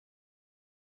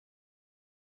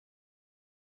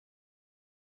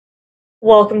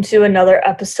Welcome to another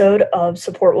episode of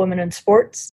Support Women in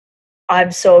Sports.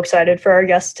 I'm so excited for our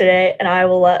guest today, and I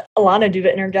will let Alana do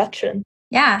the introduction.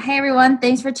 Yeah. Hey, everyone.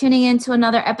 Thanks for tuning in to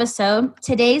another episode.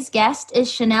 Today's guest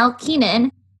is Chanel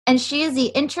Keenan, and she is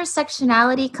the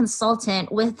intersectionality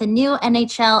consultant with the new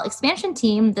NHL expansion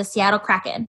team, the Seattle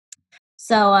Kraken.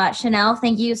 So, Chanel,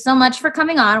 thank you so much for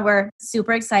coming on. We're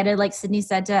super excited, like Sydney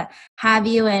said, to have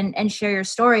you and share your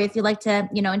story. If you'd like to,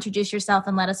 introduce yourself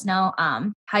and let us know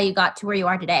how you got to where you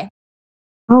are today.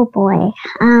 Oh boy.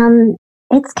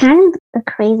 It's kind of a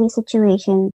crazy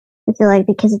situation, I feel like,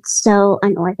 because it's so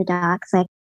unorthodox. Like,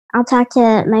 I'll talk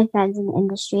to my friends in the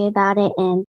industry about it,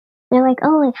 and they're like,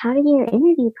 "Oh, like, how did your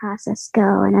interview process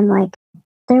go?" And I'm like,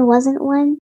 "There wasn't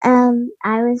one.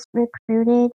 I was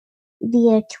recruited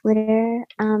via Twitter,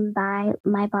 by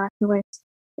my boss who works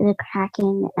at the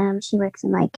Kraken. She works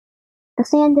in like the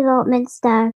fan development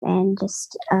stuff and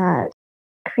just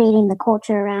creating the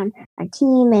culture around our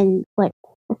team and what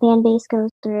the fan base goes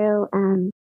through.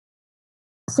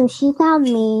 So she found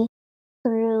me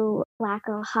through Black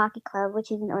Girl Hockey Club, which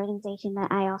is an organization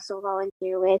that I also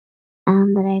volunteer with,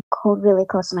 that I hold really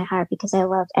close to my heart because I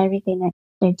loved everything that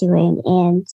they're doing.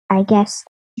 And I guess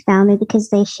she found me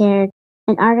because they shared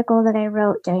an article that I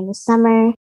wrote during the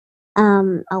summer.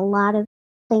 A lot of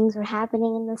things were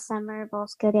happening in the summer,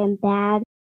 both good and bad,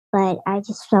 but I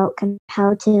just felt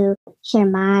compelled to share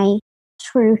my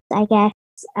truth, I guess,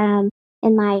 and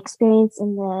my experience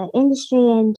in the industry,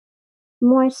 and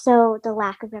more so the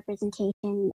lack of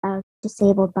representation of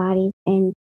disabled bodies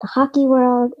in the hockey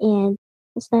world, and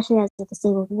especially as a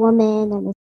disabled woman and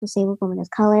a disabled woman of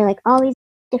color, like all these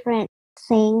different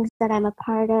things that I'm a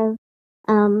part of,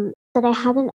 that I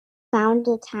haven't found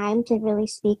the time to really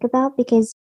speak about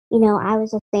because, I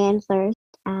was a fan first.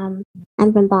 I'm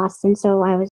from Boston, so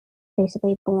I was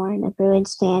basically born a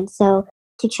Bruins fan. So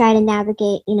to try to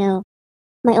navigate,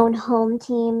 my own home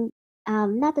team,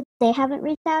 not that they haven't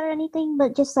reached out or anything,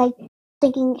 but just like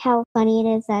thinking how funny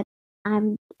it is that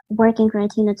I'm working for a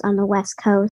team that's on the West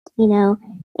Coast,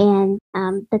 and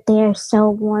that they are so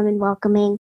warm and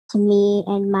welcoming to me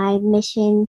and my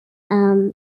mission,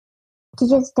 um, to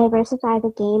just diversify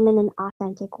the game in an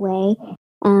authentic way,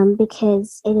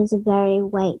 because it is a very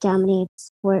white dominated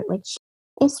sport, which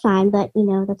is fine, but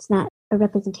that's not a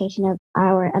representation of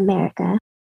our America.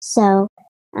 So,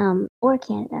 or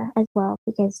Canada as well,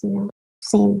 because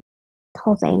same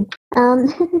whole thing.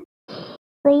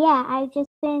 But yeah, I've just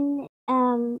been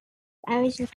I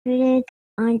was recruited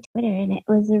on Twitter, and it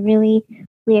was a really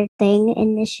weird thing.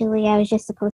 Initially, I was just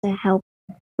supposed to help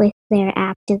with their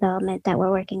app development that we're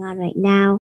working on right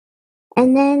now.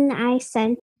 And then I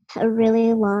sent a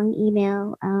really long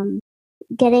email,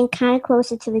 getting kind of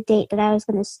closer to the date that I was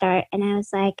going to start. And I was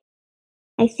like,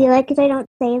 I feel like if I don't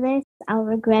say this, I'll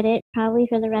regret it probably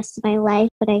for the rest of my life,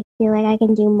 but I feel like I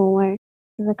can do more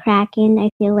for the Kraken.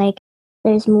 I feel like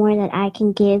there's more that I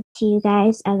can give to you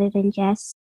guys other than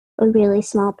just a really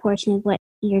small portion of what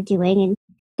you're doing. And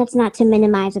that's not to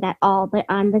minimize it at all, but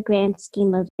on the grand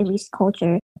scheme of at least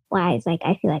culture wise, like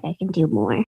I feel like I can do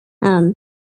more.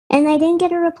 And I didn't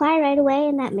get a reply right away,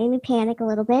 and that made me panic a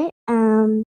little bit.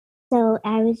 So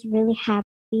I was really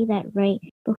happy that right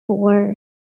before,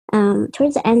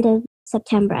 towards the end of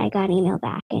September, I got an email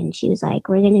back, and she was like,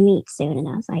 "We're gonna meet soon," and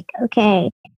I was like,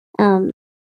 "Okay." Um,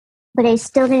 but I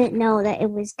still didn't know that it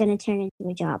was gonna turn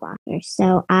into a job offer.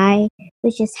 So I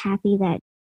was just happy that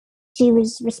she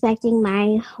was respecting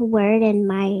my word and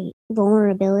my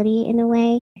vulnerability in a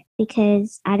way,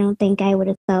 because I don't think I would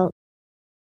have felt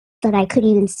that I could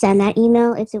even send that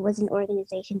email if it was an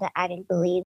organization that I didn't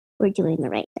believe were doing the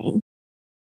right thing.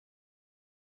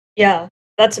 Yeah,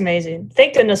 that's amazing.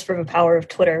 Thank goodness for the power of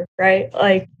Twitter, right?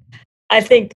 Like, I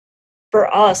think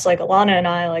for us, like Alana and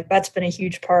I, like that's been a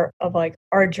huge part of like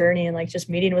our journey and like just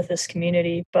meeting with this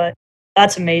community. But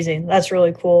that's amazing. That's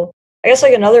really cool. I guess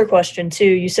like another question too.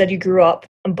 You said you grew up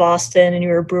in Boston and you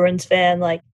were a Bruins fan.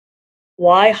 Like,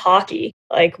 why hockey?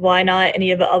 Like, why not any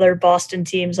of the other Boston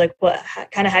teams? Like, what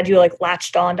kind of had you like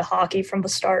latched on to hockey from the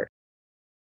start?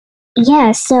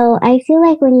 Yeah, so I feel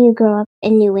like when you grow up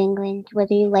in New England,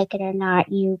 whether you like it or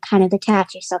not, you kind of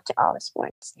attach yourself to all the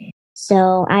sports.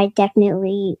 So I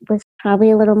definitely was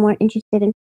probably a little more interested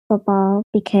in football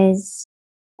because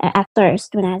at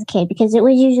first when I was a kid, because it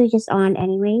was usually just on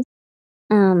anyways.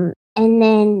 And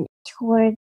then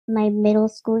toward my middle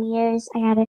school years, I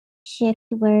had a shift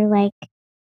where like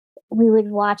we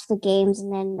would watch the games,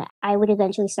 and then I would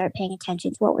eventually start paying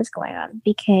attention to what was going on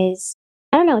because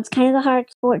I don't know, it's kind of a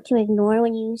hard sport to ignore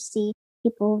when you see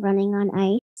people running on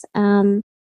ice. And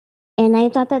I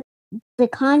thought that the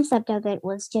concept of it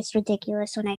was just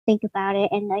ridiculous when I think about it,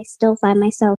 and I still find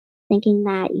myself thinking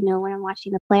that, when I'm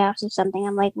watching the playoffs or something,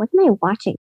 I'm like, what am I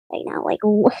watching right now? Like,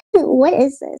 what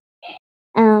is this?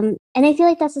 And I feel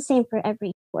like that's the same for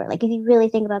every sport. Like, if you really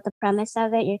think about the premise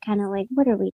of it, you're kind of like, what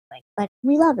are we doing? But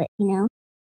we love it.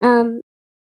 Um,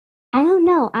 I don't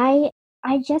know. I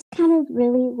just kind of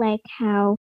really like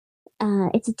how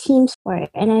it's a team sport,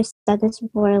 and I've said this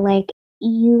before. Like,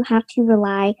 you have to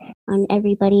rely on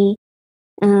everybody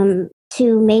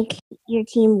to make your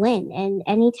team win. And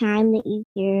anytime that you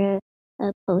hear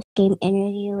a post game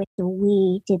interview, it's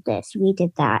we did this, we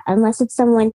did that. Unless it's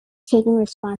someone taking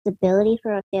responsibility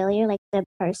for a failure, like them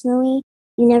personally,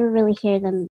 you never really hear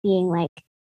them being like,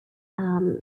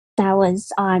 that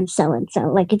was on so and so.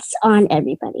 Like, it's on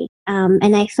everybody.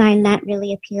 And I find that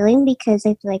really appealing because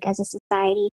I feel like as a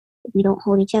society, if we don't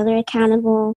hold each other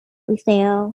accountable, we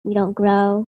fail, we don't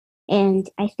grow. And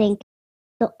I think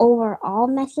the overall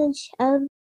message of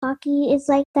hockey is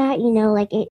like that.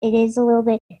 Like it is a little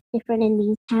bit different in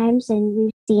these times, and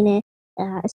we've seen it,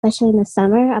 especially in the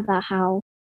summer, about how,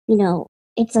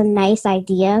 it's a nice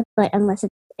idea, but unless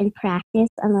it's in practice,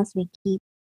 unless we keep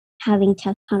having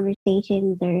tough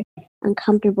conversations or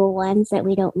uncomfortable ones, that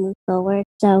we don't move forward.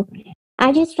 So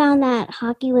I just found that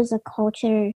hockey was a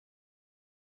culture,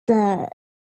 the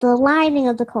lining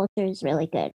of the culture is really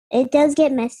good. It does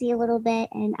get messy a little bit,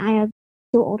 and I have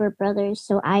two older brothers,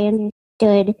 so I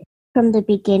understood from the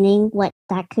beginning what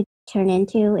that could turn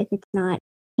into if it's not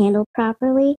handled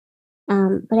properly.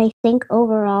 But I think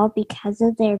overall, because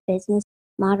of their business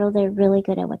model, they're really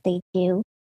good at what they do.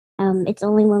 It's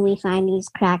only when we find these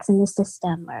cracks in the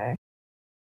system or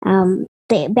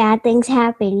bad things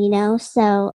happen.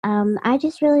 So I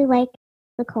just really like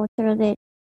the culture of it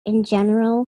in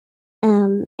general.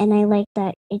 And I like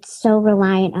that it's so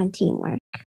reliant on teamwork.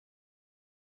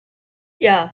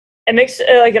 Yeah. It makes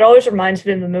like it always reminds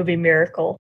me of the movie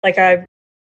Miracle. Like I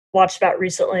watched that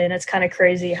recently, and it's kind of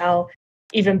crazy how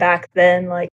even back then,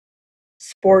 like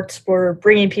sports were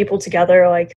bringing people together,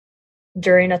 like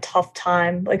during a tough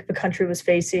time like the country was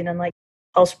facing, and like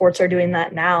how sports are doing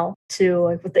that now too,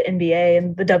 like with the NBA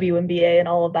and the WNBA and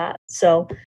all of that. So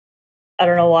I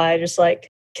don't know why I just like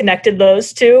connected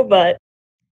those two, but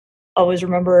always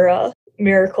remember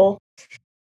Miracle.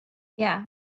 Yeah.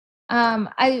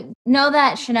 I know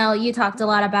that Chanel, you talked a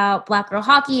lot about Black Girl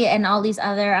Hockey and all these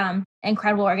other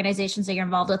incredible organizations that you're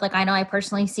involved with. Like, I know I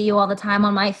personally see you all the time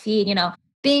on my feed,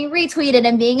 being retweeted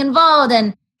and being involved.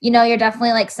 And, you're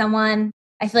definitely like someone,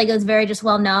 I feel like it was very just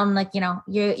well known. Like,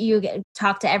 you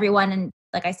talk to everyone and,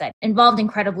 like I said, involved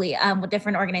incredibly with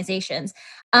different organizations.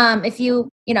 If you,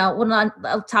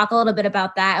 would talk a little bit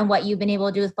about that and what you've been able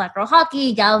to do with Black Girl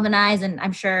Hockey, Galvanize, and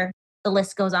I'm sure the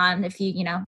list goes on if you,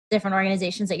 different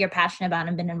organizations that you're passionate about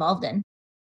and been involved in.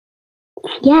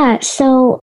 Yeah,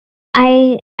 so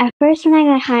at first when I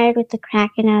got hired with the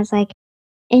Kraken, I was like,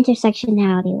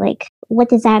 intersectionality, like, what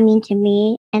does that mean to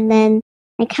me? And then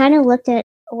I kind of looked at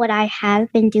what I have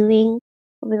been doing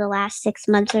over the last 6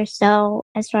 months or so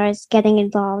as far as getting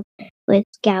involved with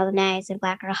Galvanize and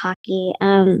Black Girl Hockey.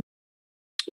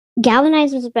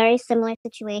 Galvanize was a very similar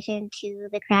situation to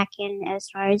the Kraken as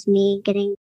far as me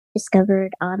getting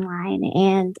discovered online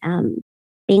and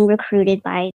being recruited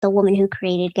by the woman who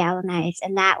created Galvanize.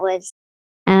 And that was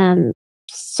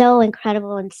so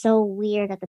incredible and so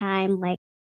weird at the time. Like,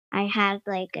 I had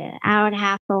like an hour and a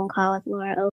half phone call with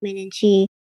Laura Oakman, and she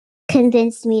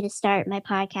convinced me to start my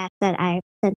podcast that I've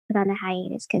since put on a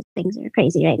hiatus because things are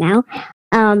crazy right now.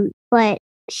 But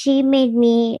she made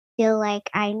me feel like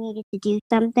I needed to do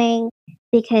something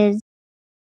because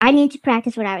I need to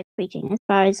practice what I was preaching as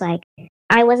far as like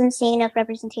I wasn't seeing enough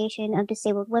representation of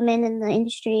disabled women in the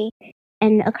industry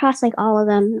and across like all of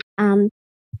them.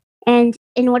 And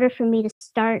in order for me to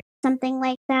start something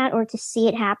like that or to see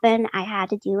it happen, I had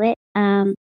to do it.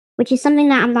 Which is something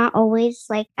that I'm not always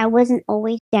like, I wasn't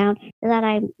always down, that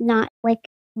I'm not like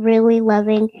really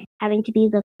loving having to be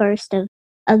the first of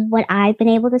what I've been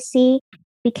able to see.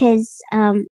 Because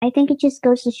I think it just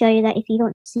goes to show you that if you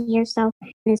don't see yourself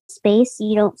in a space,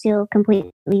 you don't feel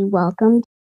completely welcomed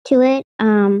to it.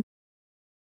 And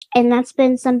that's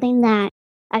been something that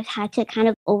I've had to kind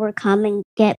of overcome and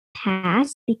get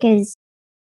past because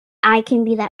I can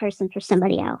be that person for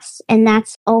somebody else. And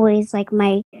that's always like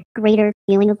my greater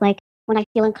feeling of like when I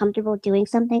feel uncomfortable doing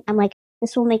something, I'm like,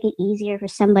 this will make it easier for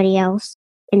somebody else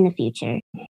in the future.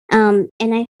 And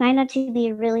I find that to be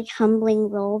a really humbling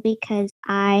role because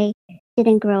I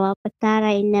didn't grow up with that.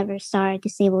 I never saw a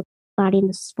disabled body in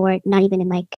the sport, not even in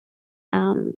like,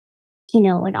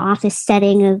 an office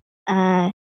setting of,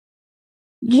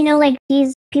 like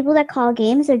these people that call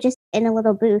games are just in a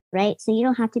little booth, right? So you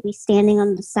don't have to be standing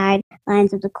on the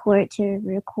sidelines of the court to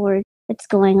record that's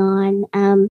going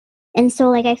on. And so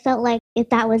like I felt like if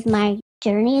that was my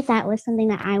journey, if that was something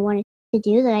that I wanted to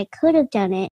do, that I could have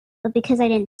done it, but because I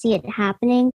didn't see it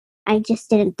happening, I just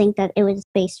didn't think that it was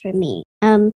space for me.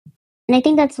 And I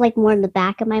think that's like more in the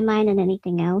back of my mind than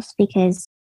anything else, because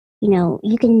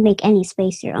you can make any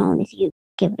space your own if you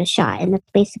give it a shot, and that's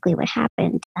basically what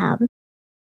happened.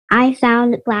 I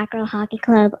found Black Girl Hockey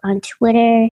Club on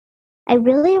Twitter. I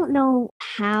really don't know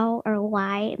how or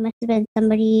why. It must have been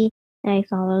somebody that I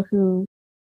follow who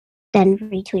then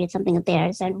retweeted something of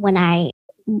theirs. And when I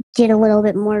did a little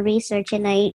bit more research and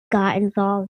I got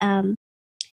involved,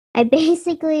 I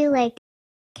basically like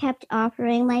kept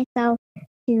offering myself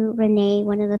to Renee,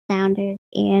 one of the founders,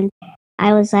 and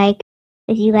I was like,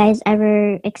 if you guys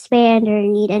ever expand or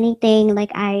need anything,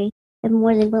 like I am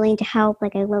more than willing to help.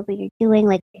 Like I love what you're doing.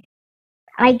 Like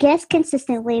I guess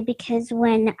consistently, because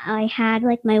when I had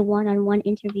like my one-on-one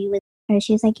interview with her,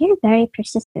 she was like, "You're very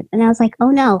persistent," and I was like, "Oh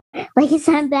no, like it's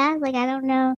not bad. Like I don't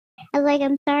know. I was like,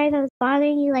 I'm sorry if I was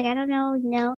bothering you. Like I don't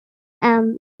know.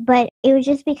 But it was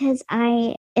just because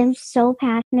I am so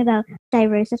passionate about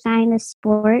diversifying the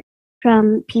sport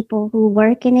from people who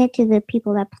work in it to the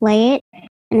people that play it.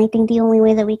 And I think the only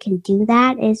way that we can do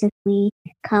that is if we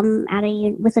come at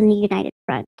within a united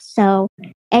front. So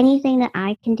anything that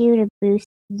I can do to boost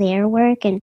their work,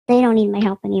 and they don't need my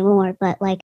help anymore, but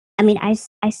like, I mean, I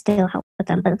still help with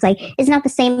them, but it's like, it's not the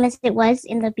same as it was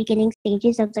in the beginning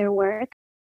stages of their work.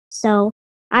 So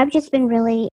I've just been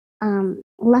really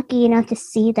lucky enough to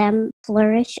see them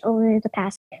flourish over the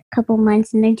past couple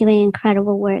months, and they're doing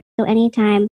incredible work. So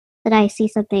anytime that I see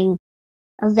something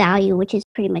of value, which is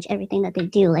pretty much everything that they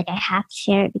do, like I have to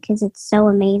share it because it's so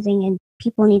amazing and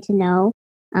people need to know.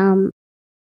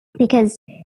 Because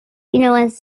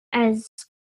as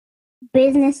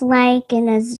business like and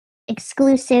as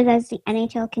exclusive as the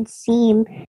NHL can seem,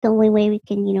 the only way we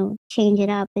can, change it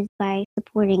up is by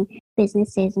supporting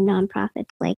businesses and nonprofits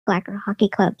like Black Girl Hockey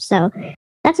Club. So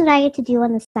that's what I get to do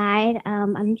on the side.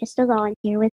 I'm just a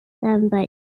volunteer with them, but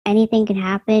anything can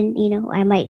happen. I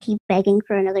might keep begging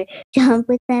for another jump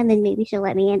with them, and maybe she'll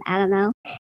let me in. I don't know.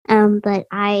 But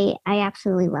I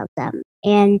absolutely love them.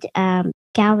 And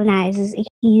Galvanize is a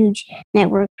huge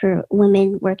network for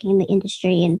women working in the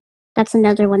industry, and that's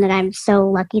another one that I'm so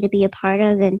lucky to be a part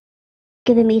of, and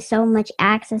giving me so much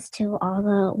access to all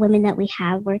the women that we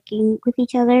have working with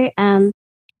each other.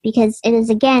 Because it is,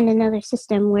 again, another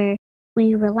system where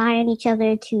we rely on each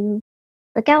other to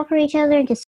look out for each other and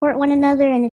to support one another,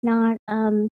 and it's not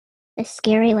a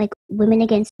scary like women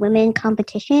against women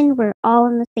competition. We're all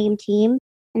on the same team,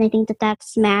 and I think that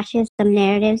smashes some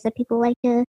narratives that people like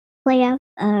to play out.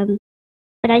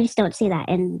 But I just don't see that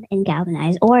in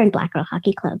Galvanize or in Black Girl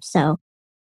Hockey Club. So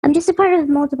I'm just a part of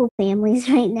multiple families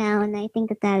right now, and I think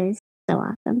that is so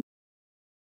awesome.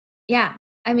 Yeah.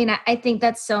 I mean, I think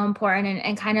that's so important.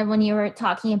 And kind of when you were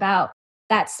talking about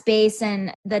that space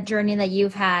and the journey that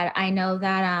you've had, I know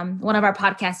that one of our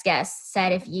podcast guests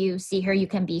said, if you see her, you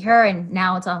can be her. And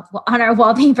now it's on our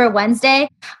Wallpaper Wednesday.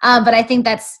 But I think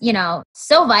that's,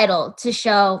 so vital to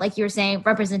show, like you were saying,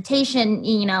 representation,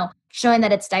 showing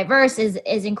that it's diverse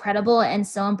is incredible and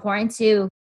so important to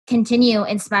continue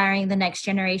inspiring the next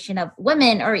generation of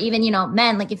women, or even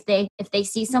men. Like if they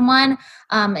see someone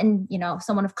and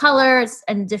someone of colors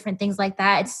and different things like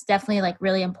that, it's definitely like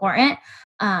really important.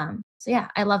 So yeah,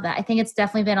 I love that. I think it's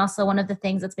definitely been also one of the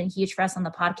things that's been huge for us on the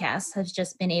podcast, has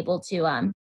just been able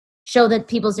to show that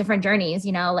people's different journeys.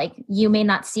 Like you may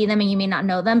not see them and you may not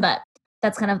know them, but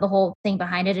that's kind of the whole thing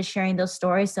behind it, is sharing those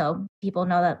stories so people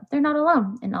know that they're not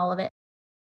alone in all of it.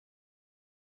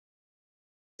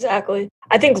 Exactly.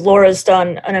 I think Laura's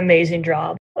done an amazing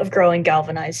job of growing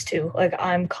Galvanize too. Like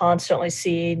I'm constantly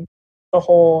seeing the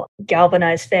whole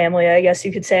Galvanize family, I guess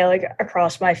you could say, like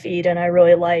across my feed, and I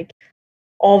really like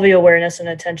all the awareness and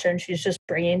attention she's just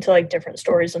bringing to like different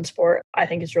stories in sport. I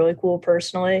think it's really cool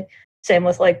personally. Same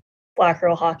with like Black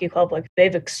Girl Hockey Club. Like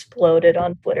they've exploded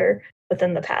on Twitter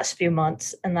within the past few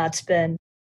months, and that's been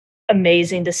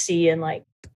amazing to see, and like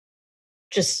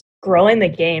just growing the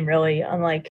game really on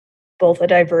like both a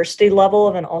diversity level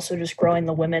and then also just growing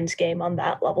the women's game on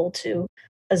that level too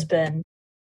has been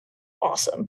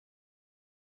awesome.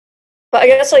 But I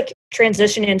guess like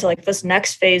transitioning into like this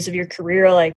next phase of your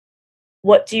career, like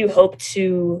what do you hope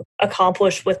to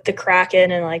accomplish with the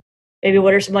Kraken, and like maybe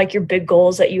what are some like your big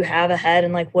goals that you have ahead,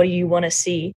 and like what do you want to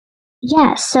see?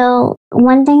 Yeah, so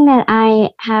one thing that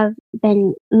I have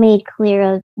been made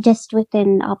clear of just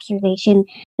within observation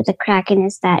with the Kraken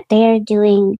is that they are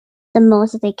doing the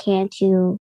most that they can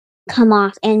to come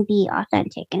off and be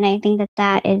authentic. And I think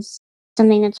that is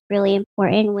something that's really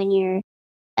important when you're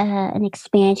an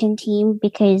expansion team,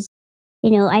 because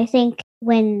I think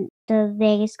when the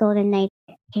Vegas Golden Knights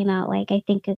came out, like I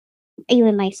think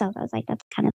even myself, I was like, that's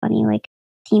kind of funny, like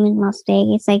team in Las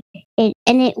Vegas, like it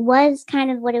was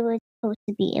kind of what it was supposed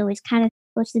to be. It was kind of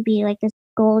supposed to be like this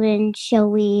golden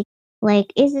showy, like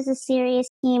is this a serious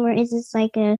team or is this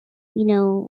like a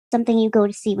something you go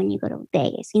to see when you go to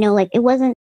Vegas? Like it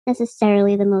wasn't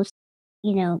necessarily the most,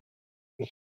 you know,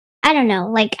 I don't know.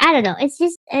 Like, I don't know. It's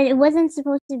just, it wasn't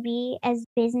supposed to be as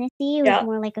businessy. It was Yeah.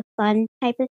 more like a fun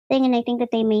type of thing. And I think that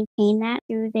they maintain that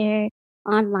through their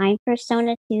online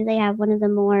persona too. They have one of the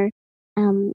more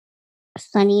um,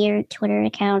 funnier Twitter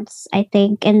accounts, I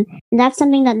think. And that's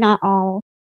something that not all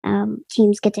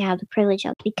teams get to have the privilege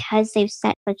of because they've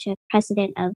set such a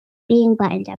precedent of being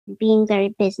buttoned up and being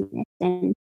very business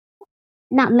and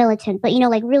not militant, but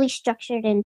like really structured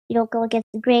and you don't go against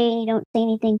the grain, you don't say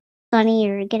anything funny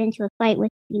or get into a fight with,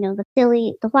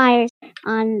 the Flyers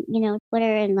on,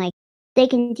 Twitter and like they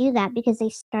can do that because they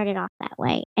started off that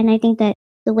way. And I think that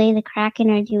the way the Kraken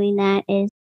are doing that is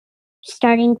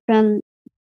starting from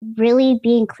really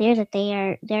being clear that they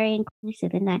are very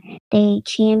inclusive and that they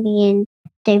champion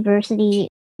diversity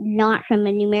not from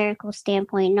a numerical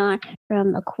standpoint, not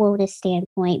from a quota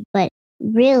standpoint, but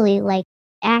really like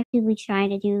actively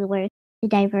trying to do the work to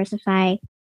diversify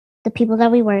the people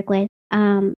that we work with.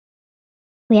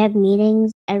 We have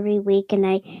meetings every week and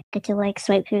I get to like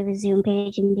swipe through the Zoom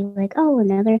page and be like, oh,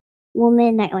 another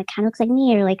woman that like kind of looks like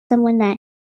me or like someone that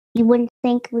you wouldn't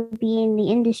think would be in the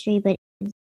industry, but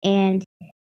and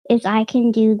if I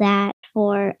can do that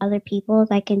for other people,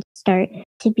 if I can start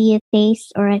to be a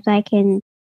face or if I can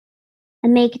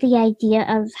make the idea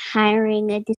of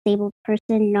hiring a disabled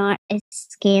person not as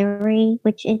scary,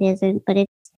 which it isn't, but it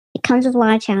comes with a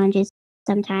lot of challenges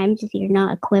sometimes if you're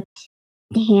not equipped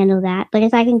to handle that. But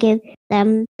if I can give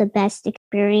them the best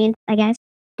experience, I guess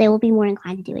they will be more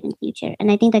inclined to do it in the future.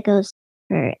 And I think that goes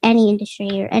for any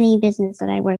industry or any business that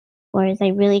I work for is I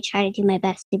really try to do my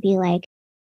best to be like,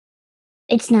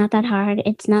 it's not that hard.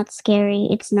 It's not scary.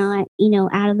 It's not,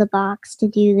 out of the box to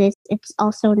do this. It's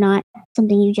also not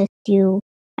something you just do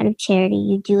out of charity.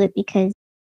 You do it because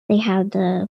they have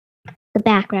the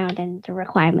background and the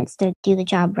requirements to do the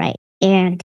job right.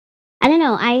 And I don't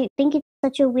know. I think it's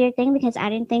such a weird thing because I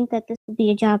didn't think that this would be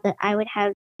a job that I would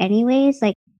have anyways.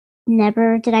 Like,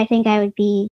 never did I think I would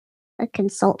be a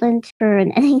consultant for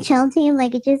an NHL team.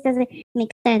 Like, it just doesn't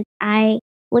make sense. I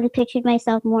would have pictured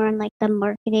myself more on like the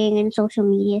marketing and social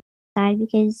media side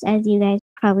because, as you guys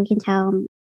probably can tell, I'm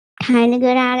kind of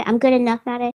good at it. I'm good enough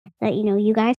at it that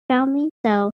you guys found me.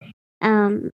 So,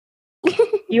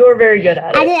 You were very good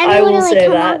at it. I will want to say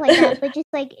come that. off like that, but just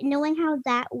like knowing how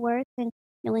that works and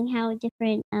knowing how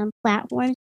different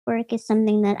platforms work is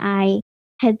something that I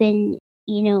have been,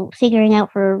 figuring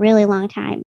out for a really long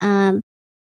time. And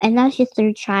that's just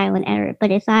through trial and error.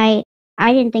 But if I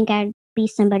didn't think I'd be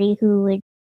somebody who would,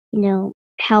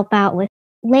 help out with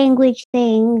language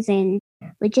things and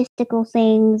logistical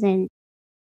things and,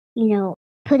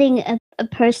 putting a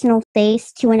personal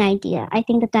face to an idea. I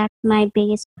think that that's my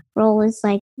biggest role is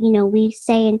like, we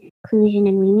say inclusion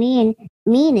and we mean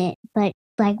it, but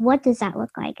like, what does that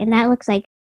look like? And that looks like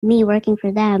me working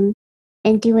for them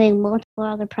and doing multiple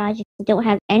other projects that don't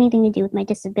have anything to do with my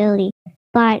disability,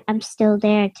 but I'm still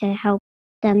there to help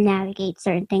them navigate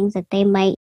certain things that they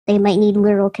might need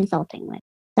literal consulting with.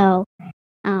 So,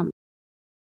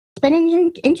 it's been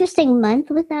an interesting month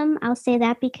with them. I'll say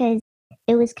that because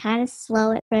it was kind of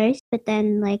slow at first, but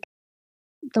then like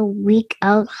the week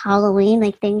of Halloween,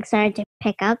 like things started to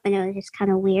pick up and it was just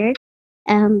kind of weird.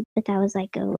 But that was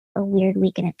like a weird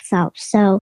week in itself.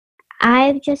 So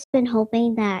I've just been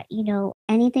hoping that,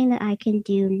 anything that I can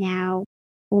do now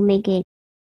will make it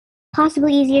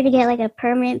possibly easier to get like a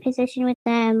permanent position with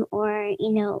them or,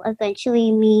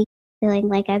 eventually me feeling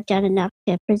like I've done enough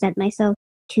to present myself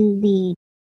to the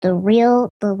NHL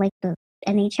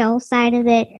side of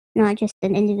it, not just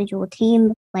an individual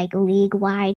team, like league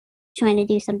wide, trying to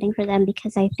do something for them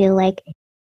because I feel like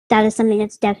that is something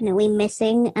that's definitely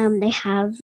missing. They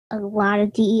have a lot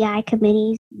of DEI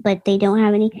committees, but they don't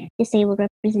have any disabled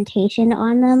representation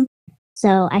on them.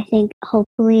 So I think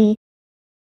hopefully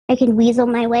I can weasel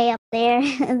my way up there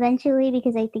eventually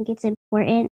because I think it's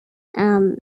important.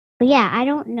 But yeah, I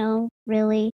don't know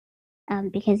really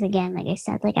because again, like I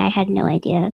said, like I had no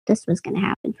idea this was going to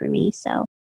happen for me. So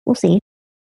we'll see.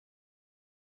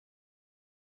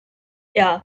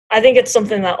 Yeah, I think it's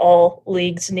something that all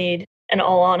leagues need, in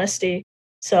all honesty.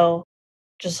 So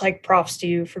just like props to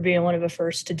you for being one of the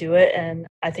first to do it. And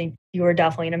I think you are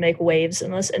definitely going to make waves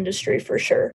in this industry for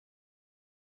sure.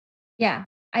 Yeah,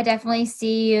 I definitely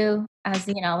see you as,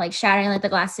 like shattering like the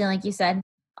glass ceiling, like you said,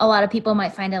 a lot of people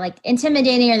might find it like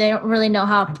intimidating or they don't really know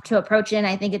how to approach it. And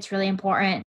I think it's really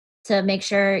important to make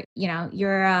sure, you know,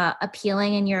 you're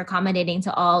appealing and you're accommodating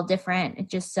to all different,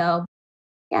 just so,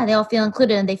 yeah, they all feel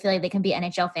included and they feel like they can be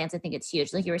NHL fans. I think it's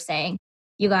huge. Like you were saying,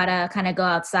 you got to kind of go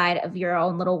outside of your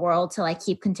own little world to like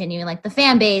keep continuing like the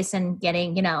fan base and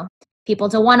getting, you know, people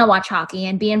to want to watch hockey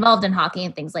and be involved in hockey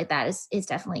and things like that is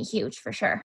definitely huge for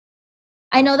sure.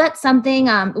 I know that's something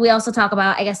we also talk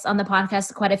about, I guess, on the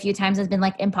podcast quite a few times has been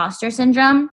like imposter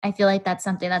syndrome. I feel like that's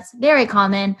something that's very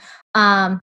common.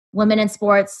 Women in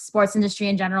sports industry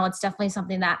in general, it's definitely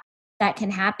something that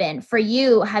can happen. For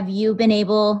you, have you been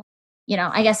able, you know,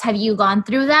 I guess, have you gone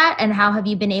through that and how have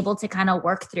you been able to kind of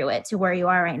work through it to where you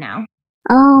are right now?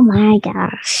 Oh my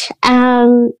gosh.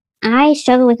 I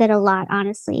struggle with it a lot,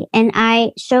 honestly. And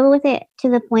I struggle with it to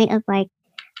the point of like,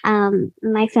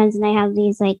 my friends and I have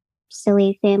these like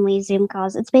silly family Zoom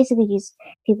calls. It's basically just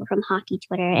people from hockey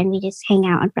Twitter, and we just hang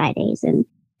out on Fridays and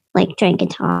like drink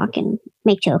and talk and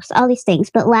make jokes, all these things.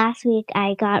 But last week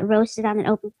I got roasted on an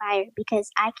open fire because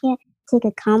I can't take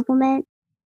a compliment.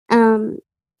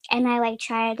 And I like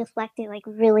try to deflect it like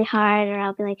really hard, or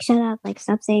I'll be like, shut up, like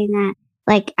stop saying that.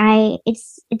 Like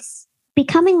it's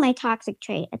becoming my toxic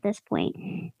trait at this point.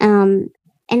 And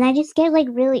I just get like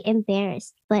really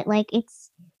embarrassed, but like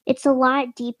it's a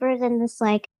lot deeper than this,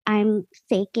 like I'm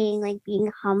faking, like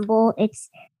being humble. It's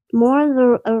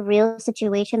more of a real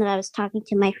situation that I was talking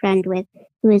to my friend with,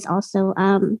 who is also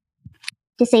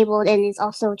disabled and is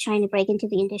also trying to break into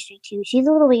the industry too. She's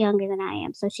a little bit younger than I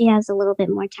am, so she has a little bit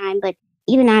more time, but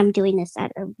even I'm doing this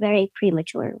at a very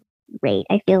premature rate.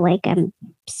 I feel like I'm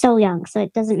so young, so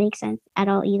it doesn't make sense at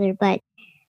all either. But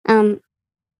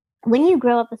when you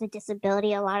grow up with a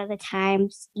disability, a lot of the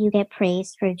times you get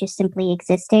praised for just simply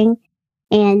existing.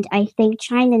 And I think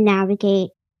trying to navigate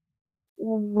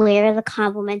where the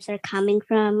compliments are coming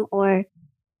from or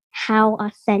how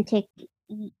authentic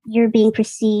you're being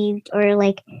perceived, or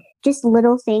like just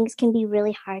little things can be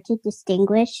really hard to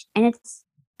distinguish. And it's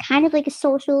kind of like a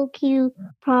social cue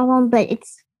problem, but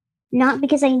it's not,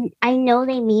 because I know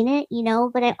they mean it, you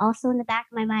know, but I also in the back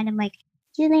of my mind, I'm like,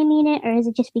 do they mean it? Or is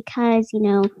it just because, you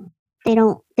know,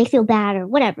 they feel bad or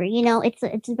whatever, you know? It's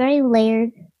a very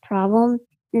layered problem.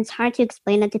 And it's hard to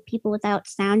explain that to people without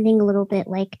sounding a little bit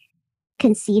like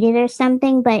conceited or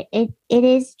something. But it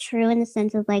is true in the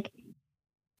sense of like,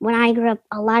 when I grew up,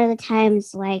 a lot of the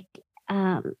times, like,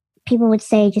 people would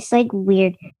say just like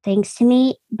weird things to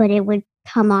me, but it would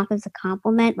come off as a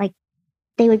compliment. Like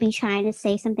they would be trying to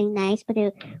say something nice, but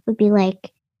it would be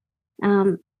like,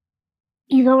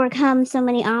 you've overcome so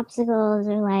many obstacles,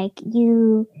 or like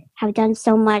you have done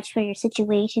so much for your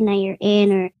situation that you're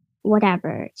in, or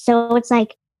whatever. So it's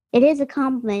like, it is a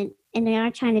compliment and they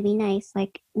are trying to be nice,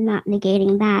 like not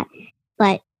negating that,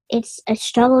 but it's a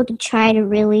struggle to try to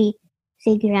really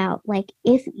figure out like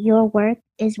if your work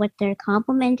is what they're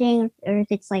complimenting or if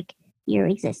it's like your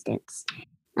existence.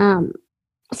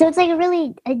 So it's like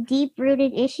a deep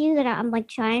rooted issue that I'm like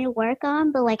trying to work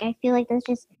on, but like I feel like that's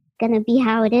just gonna be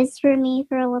how it is for me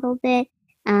for a little bit.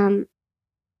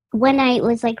 When I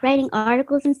was like writing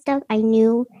articles and stuff, I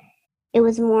knew it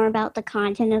was more about the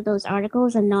content of those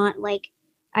articles and not like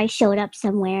I showed up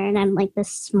somewhere and I'm like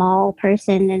this small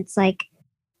person and it's like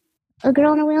a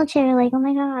girl in a wheelchair, like, oh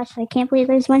my gosh, I can't believe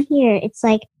there's one here. It's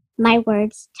like my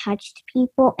words touched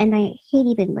people, and I hate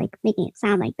even like making it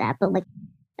sound like that, but like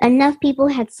enough people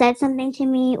had said something to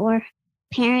me or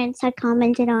parents had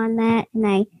commented on that, and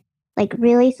I like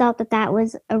really felt that that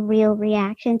was a real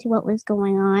reaction to what was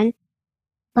going on.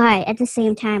 But at the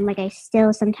same time, like I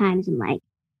still sometimes am like,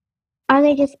 are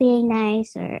they just being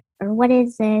nice, or what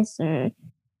is this? Or,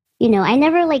 you know, I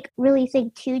never like really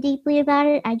think too deeply about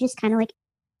it. I just kind of like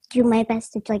do my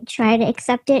best to like try to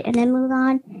accept it and then move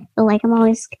on. But like I'm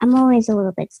always a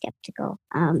little bit skeptical.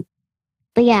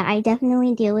 But yeah, I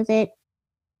definitely deal with it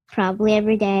probably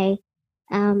every day.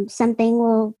 Something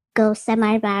will go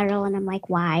semi-viral and I'm like,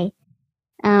 why?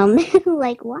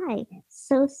 Like why?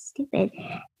 So stupid.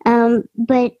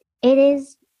 But it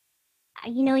is,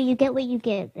 you know, you get what you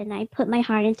give, and I put my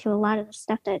heart into a lot of the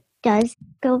stuff that does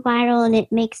go viral, and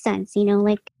it makes sense, you know,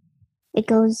 like it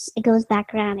goes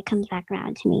back around, it comes back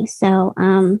around to me. So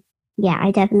yeah,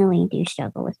 I definitely do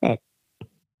struggle with it.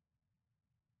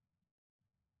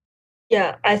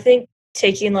 Yeah, I think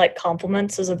taking like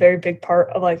compliments is a very big part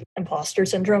of like imposter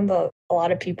syndrome that a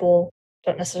lot of people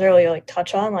don't necessarily like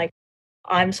touch on. Like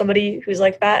I'm somebody who's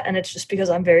like that, and it's just because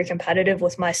I'm very competitive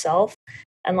with myself,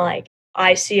 and like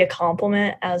I see a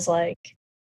compliment as like,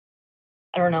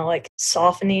 I don't know, like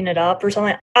softening it up or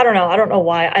something. I don't know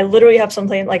why. I literally have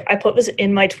something like I put this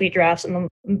in my tweet drafts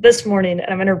this morning, and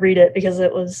I'm going to read it because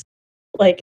it was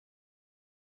like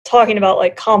talking about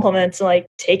like compliments and like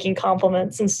taking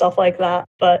compliments and stuff like that.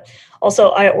 But also,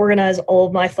 I organize all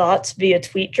of my thoughts via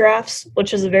tweet drafts,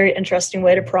 which is a very interesting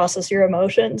way to process your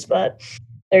emotions. But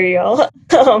there you go.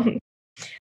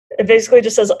 It basically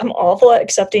just says, I'm awful at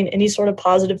accepting any sort of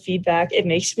positive feedback. It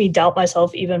makes me doubt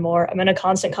myself even more. I'm in a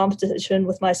constant competition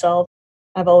with myself.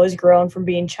 I've always grown from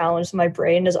being challenged. My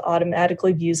brain just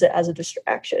automatically views it as a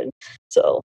distraction.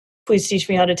 So please teach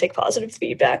me how to take positive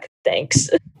feedback. Thanks.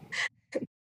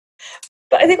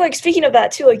 But I think, like, speaking of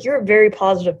that too, like, you're a very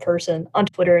positive person on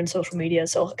Twitter and social media.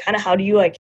 So kind of how do you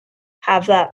like have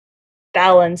that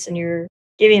balance and you're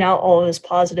giving out all of this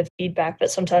positive feedback,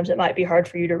 but sometimes it might be hard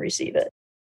for you to receive it?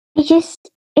 It just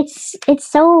it's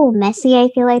so messy, I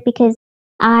feel like, because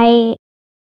I,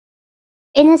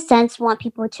 in a sense, want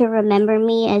people to remember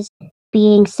me as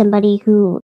being somebody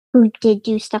who did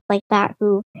do stuff like that,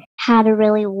 who had a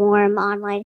really warm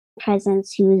online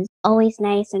presence, who's always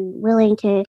nice and willing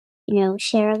to,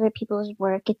 share other people's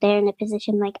work if they're in a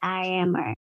position like I am,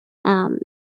 or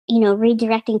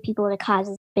redirecting people to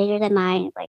causes bigger than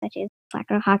mine, like such as Black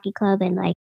Girl Hockey Club, and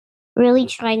like really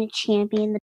trying to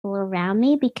champion the people around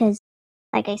me because,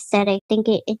 like I said, I think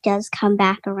it does come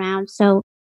back around. So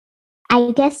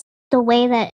I guess the way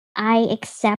that I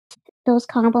accept those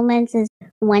compliments is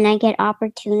when I get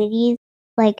opportunities,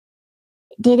 like,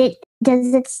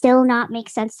 does it still not make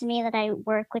sense to me that I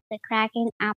work with the Kraken?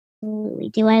 Absolutely.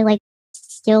 Do I like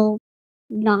still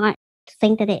not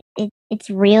think that it's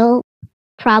real?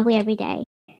 Probably every day.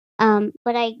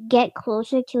 But I get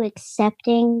closer to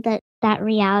accepting that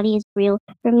reality is real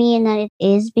for me and that it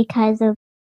is because of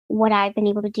what I've been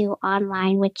able to do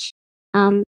online, which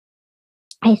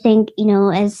I think,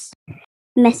 as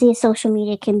messy as social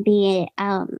media can be,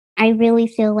 I really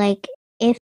feel like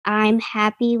if I'm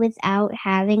happy without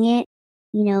having it,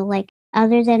 like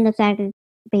other than the fact that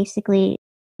basically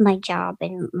my job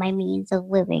and my means of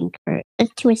living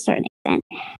to a certain extent,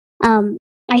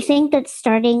 I think that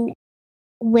starting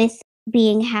with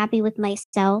being happy with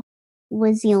myself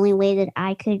was the only way that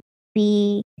I could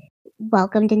be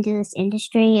welcomed into this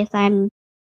industry. If I'm,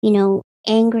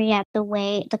 angry at the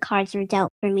way the cards were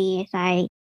dealt for me, if I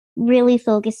really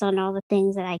focus on all the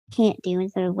things that I can't do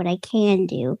instead of what I can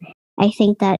do, I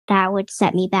think that that would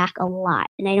set me back a lot.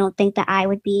 And I don't think that I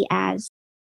would be as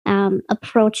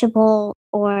approachable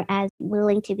or as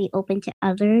willing to be open to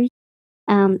others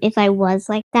if I was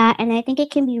like that. And I think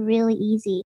it can be really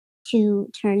easy to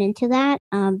turn into that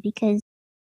because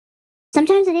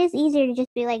sometimes it is easier to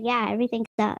just be like, yeah, everything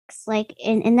sucks. Like,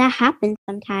 and that happens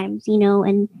sometimes,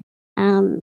 and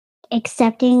um,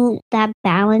 accepting that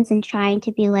balance and trying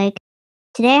to be like,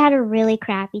 today I had a really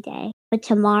crappy day, but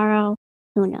tomorrow,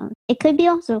 who knows? It could be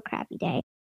also a crappy day.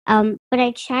 But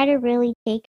I try to really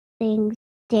take things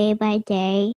day by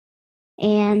day.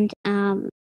 And,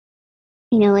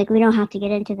 like, we don't have to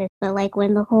get into this, but like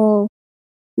when the whole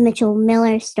Mitchell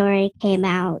Miller story came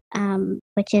out,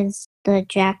 which is the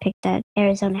draft pick that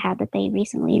Arizona had that they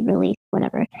recently released,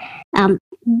 whatever.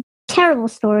 Terrible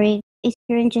story. If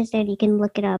you're interested, you can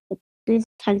look it up. There's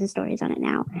tons of stories on it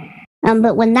now.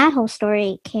 But when that whole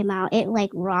story came out, it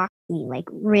like rocked me like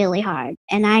really hard.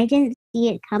 And I didn't see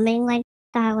it coming like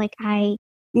that. Like I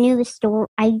knew the story.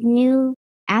 I knew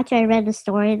after I read the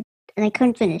story and I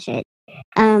couldn't finish it,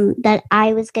 that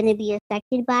I was going to be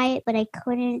affected by it, but I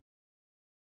couldn't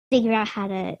figure out how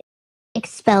to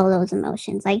expel those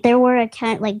emotions. Like there were a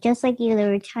ton, like just like you, there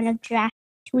were a ton of draft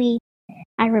tweets.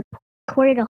 I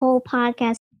recorded a whole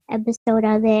podcast episode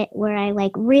of it where I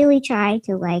like really tried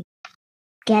to like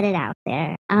get it out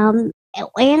there. And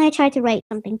I tried to write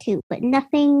something too, but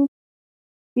nothing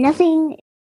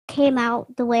came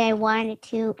out the way I wanted it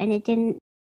to, and it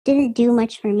didn't do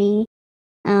much for me.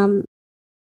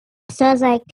 So I was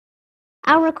like,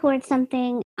 I'll record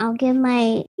something. I'll give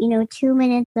my 2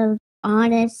 minutes of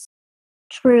honest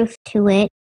truth to it.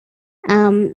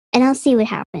 And I'll see what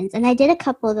happens. And I did a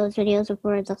couple of those videos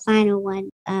before the final one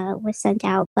was sent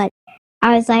out, but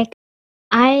I was like,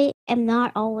 I am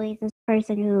not always this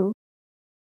person who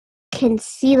can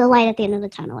see the light at the end of the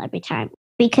tunnel every time.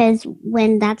 Because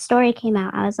when that story came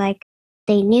out, I was like,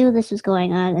 they knew this was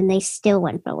going on and they still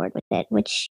went forward with it,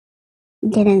 which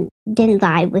didn't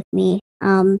vibe with me.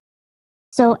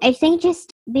 So I think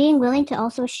just being willing to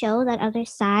also show that other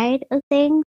side of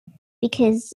things,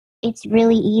 because it's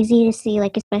really easy to see,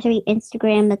 like especially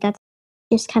Instagram, that's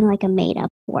just kind of like a made up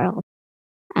world.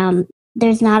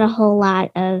 There's not a whole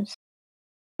lot of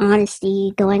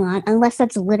honesty going on unless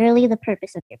that's literally the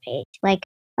purpose of your page. Like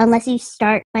unless you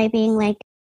start by being like,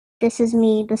 this is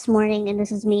me this morning and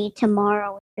this is me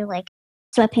tomorrow, you're like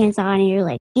sweatpants on and you're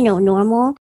like,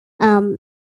 normal.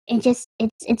 It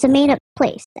it's a made up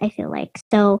place, I feel like.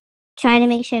 So trying to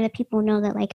make sure that people know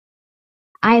that like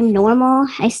I'm normal.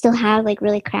 I still have like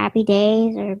really crappy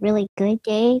days or really good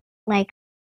days. Like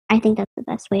I think that's the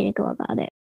best way to go about it.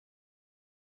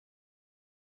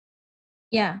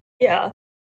 Yeah. Yeah.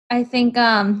 I think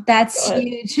that's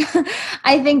huge.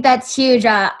 I think that's huge.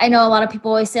 I know a lot of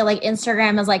people always say like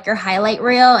Instagram is like your highlight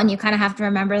reel, and you kind of have to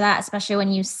remember that, especially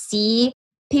when you see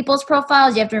people's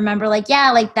profiles. You have to remember like,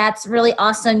 yeah, like that's really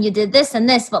awesome. You did this and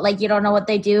this, but like you don't know what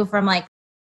they do from like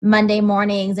Monday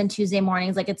mornings and Tuesday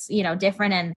mornings. Like it's,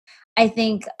 different. And I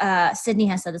think Sydney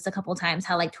has said this a couple of times,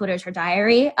 how like Twitter's her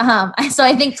diary. So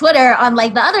I think Twitter on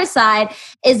like the other side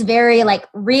is very like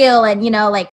real, and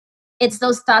like it's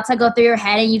those thoughts that go through your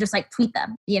head and you just like tweet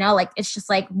them, like it's just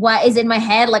like what is in my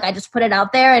head, like I just put it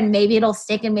out there and maybe it'll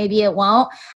stick and maybe it won't.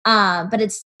 But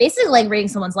it's basically like reading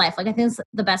someone's life. Like I think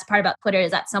the best part about Twitter is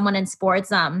that someone in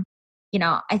sports, I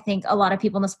think a lot of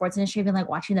people in the sports industry have been like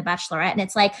watching The Bachelorette, and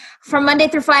it's like from Monday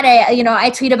through Friday, I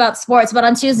tweet about sports, but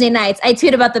on Tuesday nights I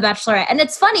tweet about The Bachelorette. And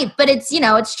it's funny, but it's,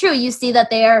 it's true. You see that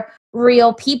they're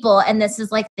real people, and this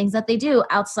is like things that they do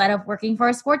outside of working for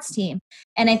a sports team.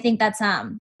 And I think that's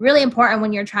really important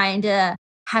when you're trying to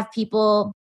have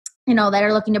people, that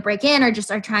are looking to break in or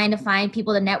just are trying to find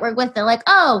people to network with. They're like,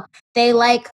 oh, they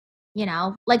like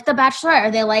The Bachelorette, or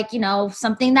they like,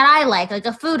 something that I like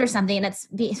a food or something. And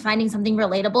it's finding something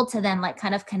relatable to then like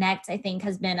kind of connect, I think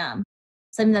has been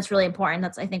something that's really important.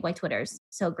 That's, I think, why Twitter's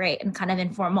so great and kind of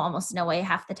informal almost in a way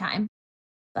half the time.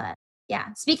 But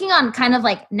yeah, speaking on kind of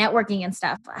like networking and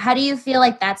stuff, how do you feel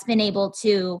like that's been able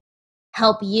to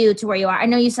help you to where you are? I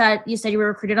know you said you were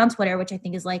recruited on Twitter, which I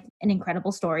think is like an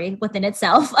incredible story within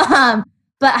itself.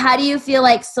 But how do you feel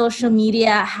like social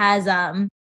media has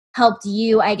helped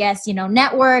you, I guess,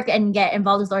 network and get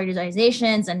involved with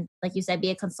organizations and, like you said,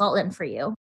 be a consultant for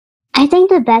you? I think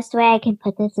the best way I can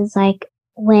put this is like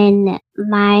when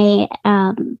my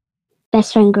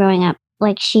best friend growing up,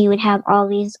 like she would have all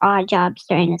these odd jobs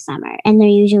during the summer, and they're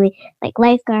usually like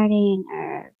lifeguarding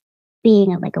or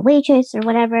being like a waitress or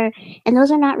whatever. And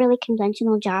those are not really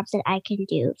conventional jobs that I can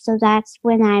do. So that's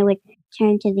when I would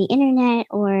turn to the internet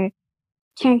or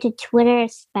turn to Twitter,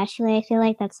 especially. I feel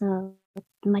like that's a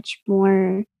much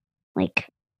more like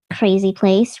crazy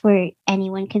place where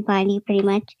anyone can find you pretty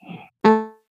much.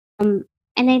 Um, and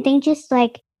I think just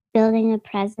like building a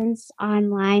presence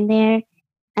online there,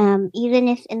 even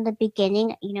if in the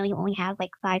beginning, you only have like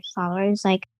 5 followers,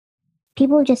 like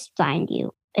people just find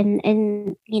you,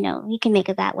 and you can make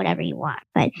of that whatever you want,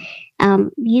 but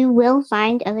you will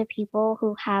find other people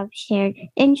who have shared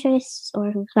interests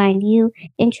or who find you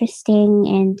interesting.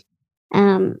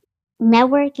 And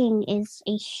networking is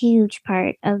a huge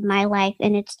part of my life,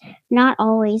 and it's not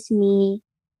always me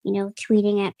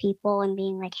tweeting at people and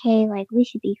being like, hey, like we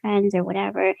should be friends or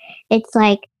whatever. It's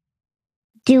like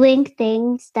doing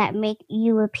things that make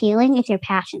you appealing if you're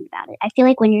passionate about it. I feel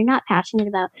like when you're not passionate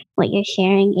about what you're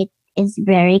sharing, it is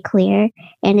very clear,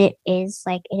 and it is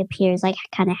like it appears like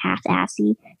kind of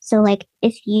half-assy. So like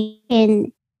if you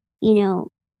can,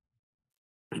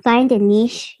 find a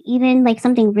niche, even like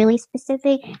something really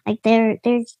specific, like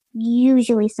there's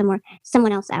usually someone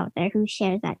else out there who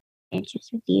shares that interest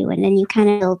with you, and then you kind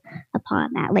of build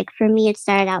upon that. Like for me, it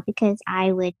started out because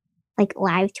I would like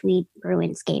live tweet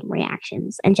Bruins game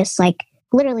reactions, and just like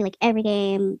literally like every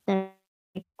game that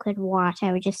I could watch,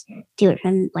 I would just do it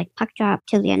from like puck drop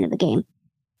to the end of the game.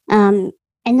 And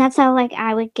that's how like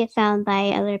I would get found by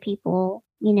other people,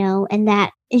 and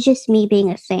that is just me being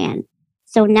a fan.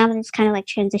 So now that it's kind of like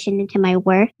transitioned into my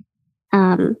work,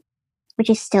 which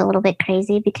is still a little bit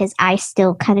crazy because I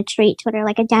still kind of treat Twitter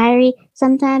like a diary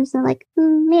sometimes. I'm like,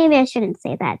 maybe I shouldn't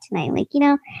say that tonight. Like,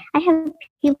 I have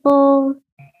people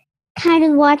kind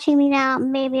of watching me now.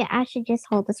 Maybe I should just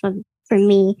hold this one for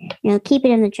me, keep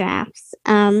it in the drafts.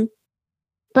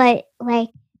 But like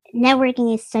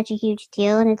networking is such a huge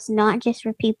deal, and it's not just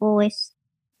for people with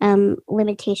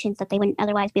limitations that they wouldn't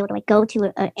otherwise be able to like go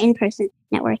to an in-person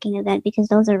networking event, because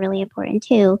those are really important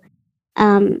too.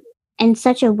 And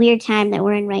such a weird time that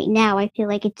we're in right now, I feel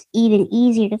like it's even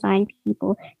easier to find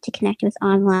people to connect with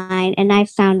online. And I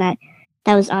found that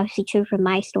was obviously true for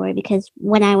my story, because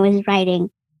when I was writing,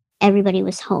 everybody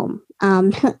was home.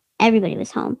 Everybody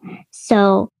was home.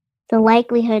 So the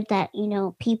likelihood that,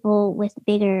 people with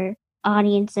bigger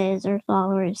audiences or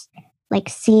followers, like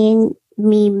seeing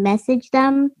me message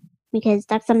them, because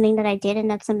that's something that I did,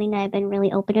 and that's something that I've been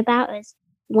really open about, is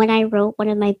when I wrote one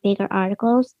of my bigger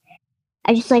articles,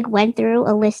 I just like went through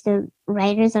a list of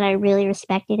writers that I really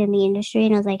respected in the industry,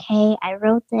 and I was like, hey, I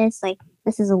wrote this, like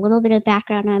this is a little bit of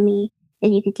background on me.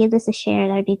 If you could give this a share,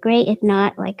 that would be great. If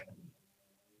not, like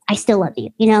I still love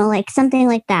you, you know, like something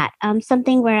like that.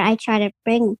 Something where I try to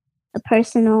bring a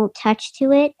personal touch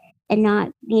to it and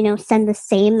not, you know, send the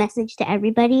same message to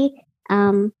everybody.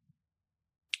 And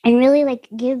really like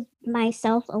give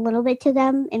myself a little bit to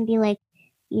them and be like,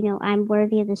 you know, I'm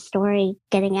worthy of the story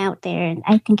getting out there and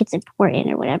I think it's important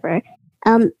or whatever.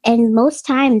 And most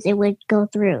times it would go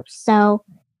through. So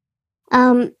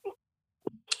um,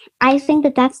 I think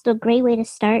that that's the great way to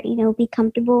start, you know, be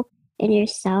comfortable in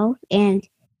yourself and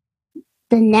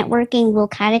the networking will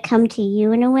kind of come to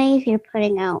you in a way if you're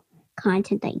putting out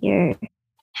content that you're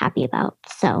happy about.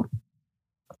 So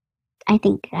I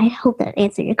hope that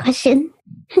answered your question.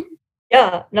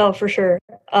 Yeah, no, for sure.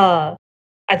 I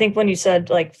think when you said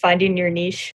like finding your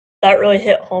niche, that really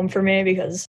hit home for me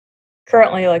because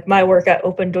currently like my work at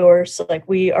Open Doors, so, like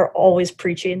we are always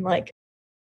preaching like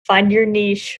find your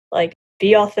niche, like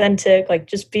be authentic, like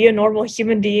just be a normal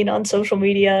human being on social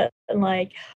media and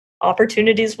like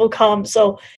opportunities will come.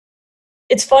 So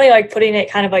it's funny like putting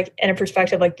it kind of like in a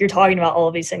perspective like you're talking about all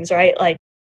of these things, right? Like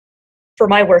for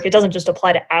my work, it doesn't just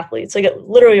apply to athletes, like it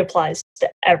literally applies to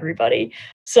everybody.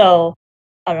 So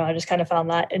I don't know, I just kind of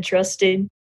found that interesting.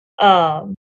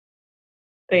 Um,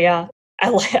 but yeah,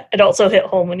 it also hit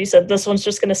home when you said this one's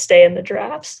just gonna stay in the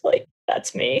drafts. Like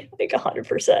that's me, like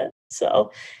 100%.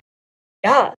 So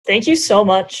yeah, thank you so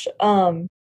much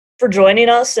for joining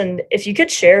us. And if you could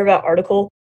share that article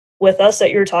with us that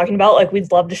you were talking about, like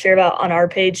we'd love to share that on our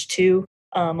page too,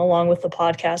 along with the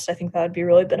podcast. I think that would be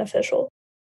really beneficial.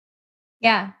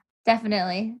 Yeah,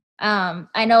 definitely.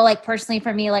 I know like personally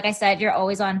for me, like I said, you're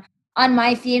always on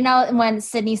my feed. You know, and when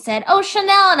Sydney said, "Oh,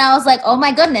 Chanel," and I was like, "Oh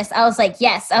my goodness." I was like,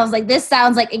 "Yes." I was like, "This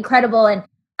sounds like incredible." And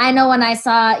I know when I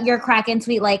saw your Kraken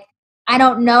tweet, like I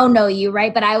don't know you,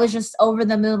 right? But I was just over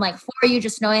the moon, like for you,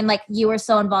 just knowing like you were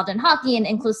so involved in hockey and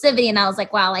inclusivity. And I was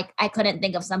like, wow, like I couldn't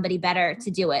think of somebody better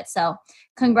to do it. So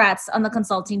congrats on the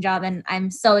consulting job. And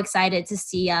I'm so excited to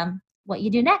see what you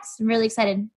do next. I'm really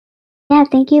excited. Yeah,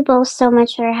 thank you both so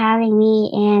much for having me.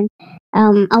 And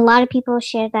a lot of people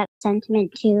share that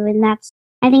sentiment too. And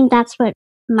I think that's what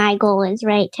my goal is,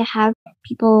 right? To have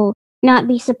people not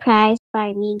be surprised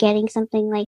by me getting something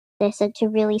like this and to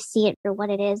really see it for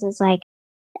what it is like,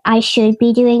 I should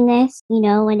be doing this, you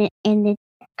know, and it's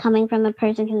coming from a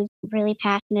person who's really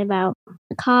passionate about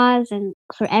the cause and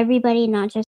for everybody, not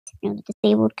just, you know, the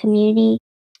disabled community.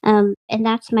 And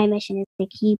that's my mission is to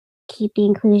keep the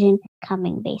inclusion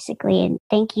coming basically. And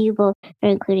thank you both for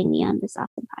including me on this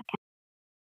awesome podcast.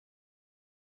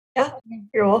 Yeah,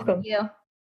 you're welcome. Thank you.